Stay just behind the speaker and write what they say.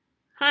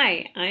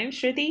Hi, I'm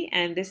Shruti,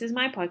 and this is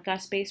my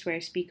podcast space where I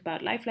speak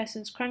about life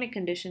lessons, chronic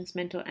conditions,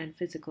 mental and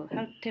physical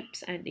health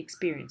tips, and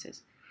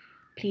experiences.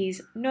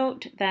 Please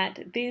note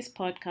that this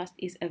podcast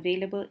is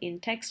available in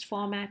text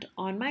format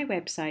on my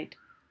website,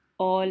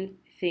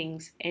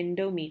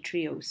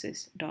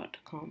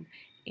 allthingsendometriosis.com,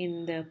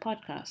 in the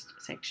podcast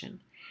section.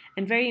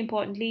 And very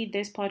importantly,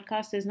 this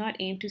podcast does not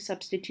aim to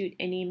substitute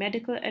any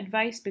medical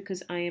advice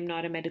because I am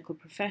not a medical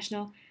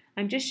professional.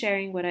 I'm just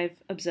sharing what I've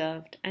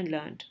observed and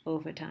learned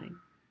over time.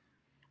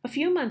 A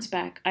few months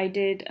back, I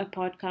did a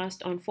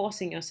podcast on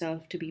forcing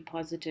yourself to be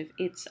positive.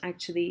 It's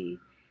actually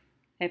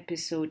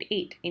episode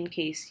 8, in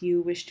case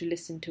you wish to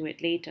listen to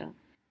it later.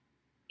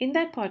 In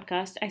that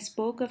podcast, I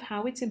spoke of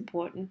how it's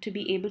important to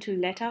be able to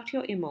let out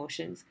your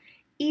emotions,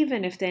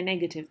 even if they're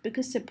negative,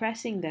 because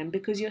suppressing them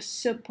because you're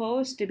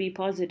supposed to be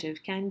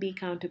positive can be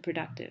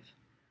counterproductive.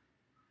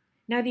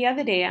 Now, the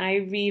other day, I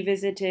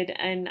revisited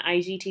an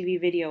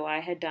IGTV video I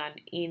had done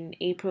in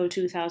April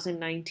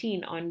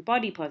 2019 on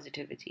body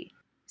positivity.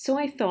 So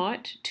I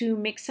thought to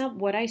mix up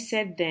what I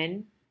said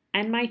then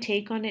and my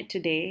take on it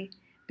today,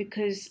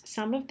 because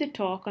some of the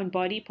talk on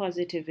body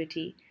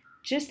positivity,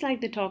 just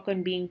like the talk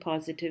on being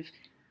positive,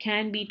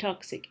 can be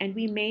toxic, and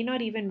we may not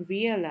even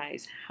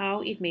realize how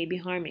it may be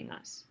harming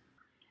us.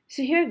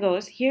 So here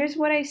goes. Here's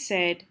what I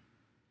said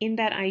in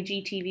that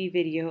IGTV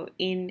video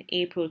in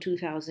April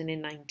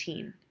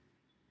 2019.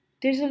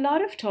 There's a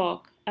lot of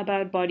talk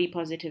about body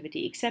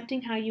positivity,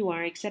 accepting how you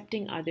are,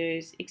 accepting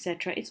others,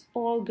 etc. It's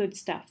all good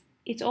stuff.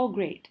 It's all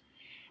great.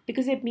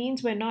 Because it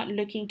means we're not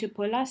looking to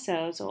pull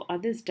ourselves or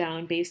others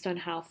down based on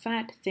how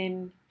fat,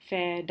 thin,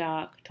 fair,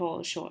 dark,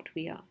 tall, short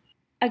we are.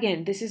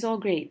 Again, this is all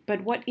great,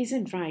 but what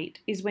isn't right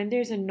is when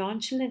there's a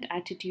nonchalant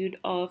attitude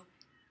of,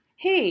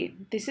 hey,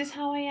 this is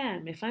how I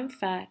am. If I'm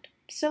fat,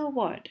 so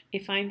what?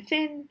 If I'm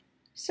thin,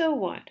 so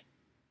what?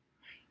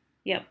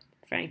 Yep,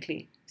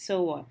 frankly,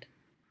 so what?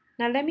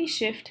 Now let me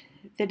shift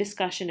the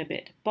discussion a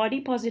bit.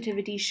 Body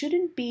positivity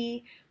shouldn't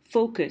be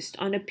focused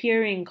on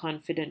appearing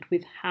confident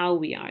with how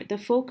we are. The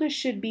focus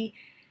should be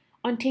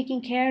on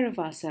taking care of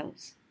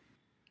ourselves.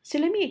 So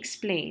let me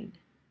explain.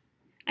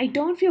 I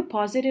don't feel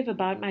positive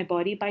about my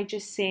body by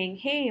just saying,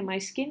 hey, my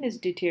skin is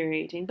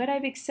deteriorating, but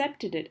I've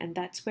accepted it and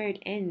that's where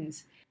it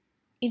ends.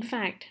 In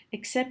fact,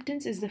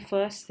 acceptance is the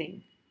first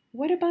thing.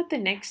 What about the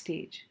next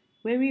stage,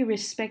 where we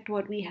respect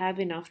what we have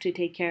enough to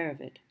take care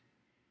of it?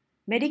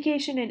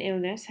 Medication and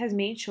illness has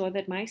made sure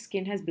that my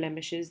skin has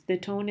blemishes, the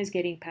tone is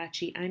getting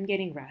patchy, I'm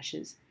getting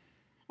rashes.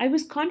 I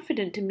was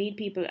confident to meet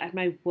people at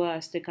my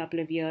worst a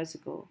couple of years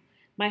ago.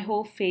 My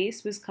whole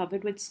face was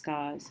covered with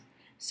scars.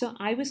 So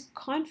I was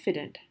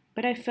confident,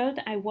 but I felt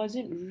I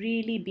wasn't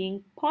really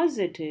being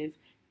positive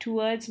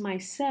towards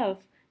myself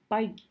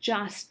by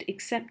just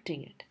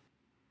accepting it.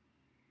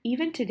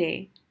 Even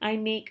today, I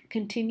make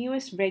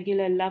continuous,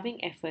 regular,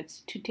 loving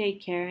efforts to take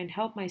care and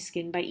help my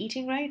skin by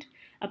eating right,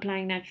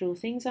 applying natural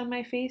things on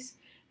my face.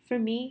 For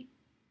me,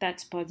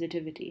 that's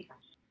positivity.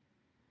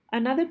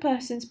 Another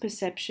person's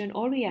perception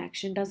or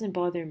reaction doesn't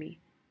bother me.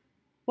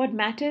 What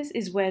matters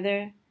is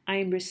whether I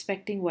am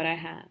respecting what I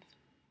have.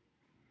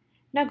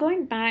 Now,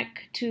 going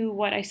back to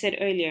what I said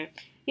earlier,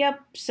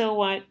 yep, so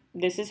what?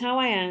 This is how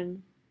I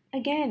am.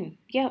 Again,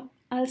 yep,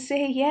 I'll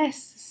say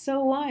yes,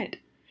 so what?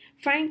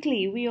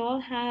 Frankly, we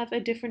all have a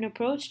different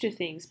approach to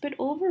things, but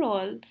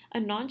overall, a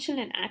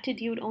nonchalant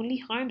attitude only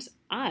harms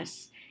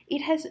us.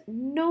 It has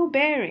no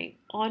bearing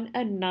on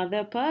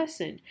another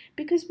person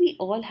because we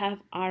all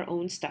have our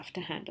own stuff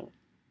to handle.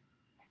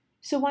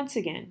 So, once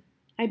again,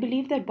 I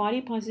believe that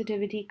body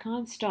positivity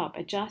can't stop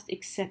at just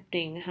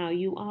accepting how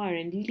you are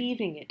and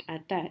leaving it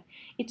at that.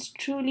 It's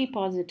truly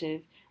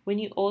positive when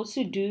you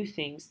also do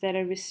things that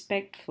are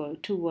respectful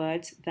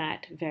towards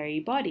that very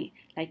body,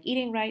 like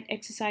eating right,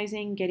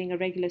 exercising, getting a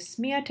regular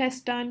smear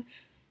test done,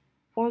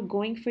 or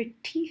going for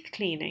teeth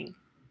cleaning.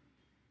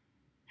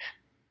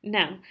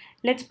 Now,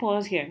 let's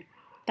pause here.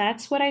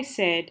 That's what I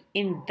said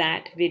in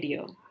that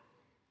video.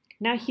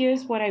 Now,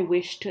 here's what I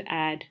wish to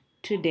add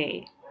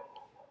today.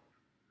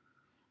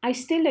 I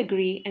still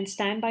agree and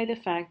stand by the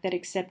fact that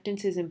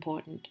acceptance is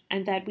important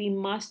and that we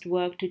must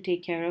work to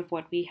take care of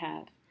what we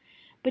have.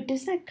 But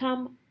does that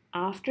come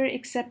after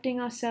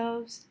accepting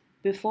ourselves,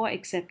 before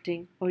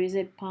accepting, or is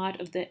it part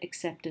of the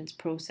acceptance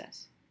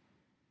process?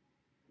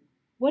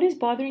 What is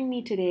bothering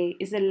me today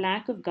is the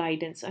lack of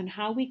guidance on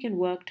how we can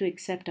work to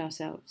accept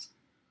ourselves.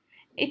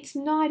 It's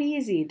not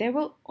easy. There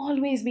will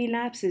always be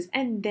lapses,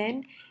 and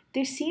then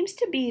there seems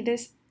to be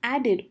this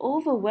added,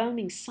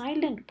 overwhelming,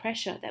 silent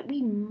pressure that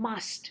we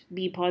must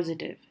be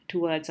positive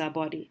towards our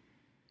body.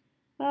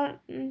 Well,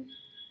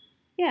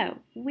 yeah,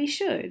 we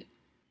should.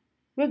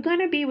 We're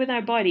gonna be with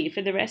our body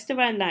for the rest of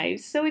our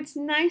lives, so it's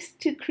nice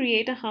to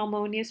create a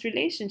harmonious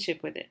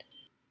relationship with it.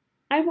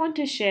 I want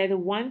to share the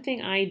one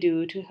thing I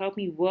do to help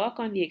me work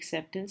on the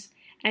acceptance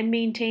and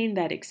maintain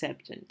that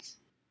acceptance.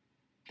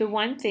 The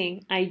one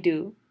thing I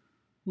do,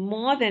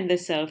 more than the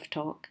self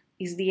talk,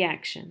 is the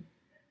action.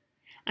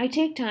 I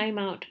take time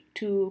out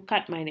to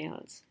cut my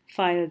nails,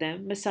 file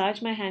them,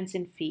 massage my hands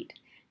and feet,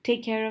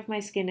 take care of my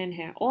skin and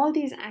hair. All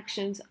these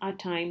actions are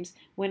times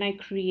when I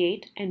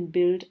create and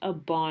build a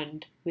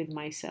bond with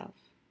myself.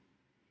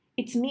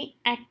 It's me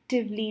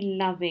actively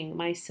loving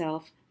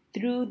myself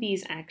through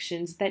these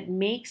actions that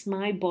makes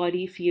my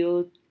body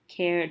feel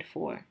cared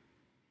for.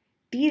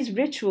 These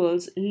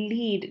rituals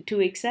lead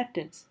to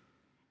acceptance,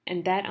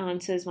 and that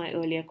answers my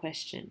earlier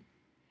question.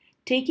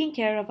 Taking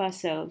care of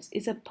ourselves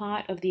is a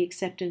part of the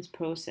acceptance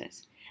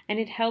process, and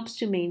it helps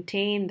to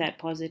maintain that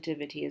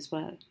positivity as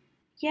well.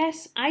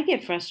 Yes, I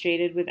get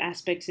frustrated with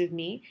aspects of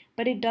me,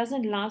 but it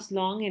doesn't last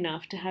long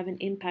enough to have an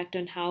impact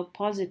on how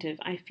positive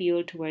I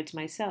feel towards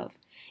myself.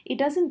 It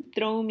doesn't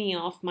throw me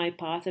off my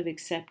path of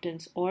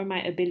acceptance or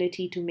my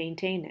ability to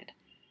maintain it.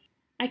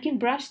 I can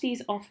brush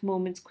these off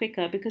moments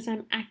quicker because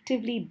I'm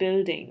actively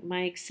building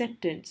my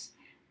acceptance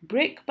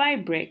brick by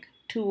brick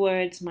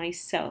towards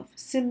myself,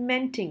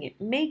 cementing it,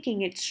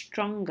 making it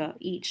stronger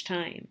each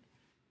time.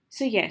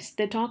 So, yes,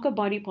 the talk of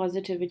body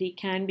positivity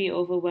can be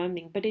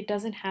overwhelming, but it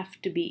doesn't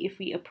have to be if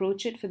we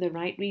approach it for the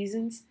right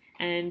reasons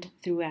and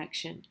through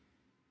action.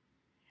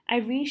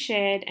 I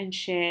reshared and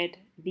shared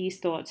these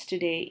thoughts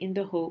today in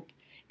the hope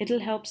it'll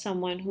help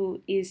someone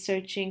who is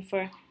searching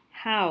for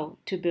how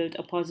to build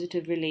a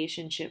positive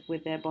relationship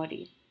with their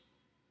body.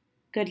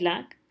 Good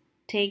luck,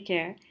 take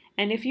care,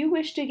 and if you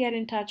wish to get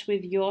in touch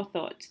with your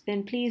thoughts,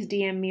 then please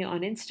DM me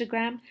on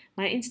Instagram.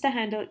 My Insta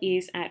handle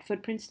is at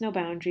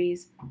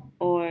footprintsnoboundaries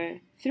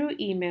or through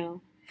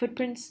email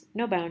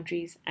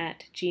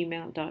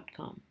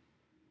footprintsnoboundaries@gmail.com.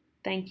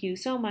 Thank you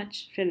so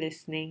much for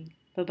listening.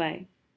 Bye bye.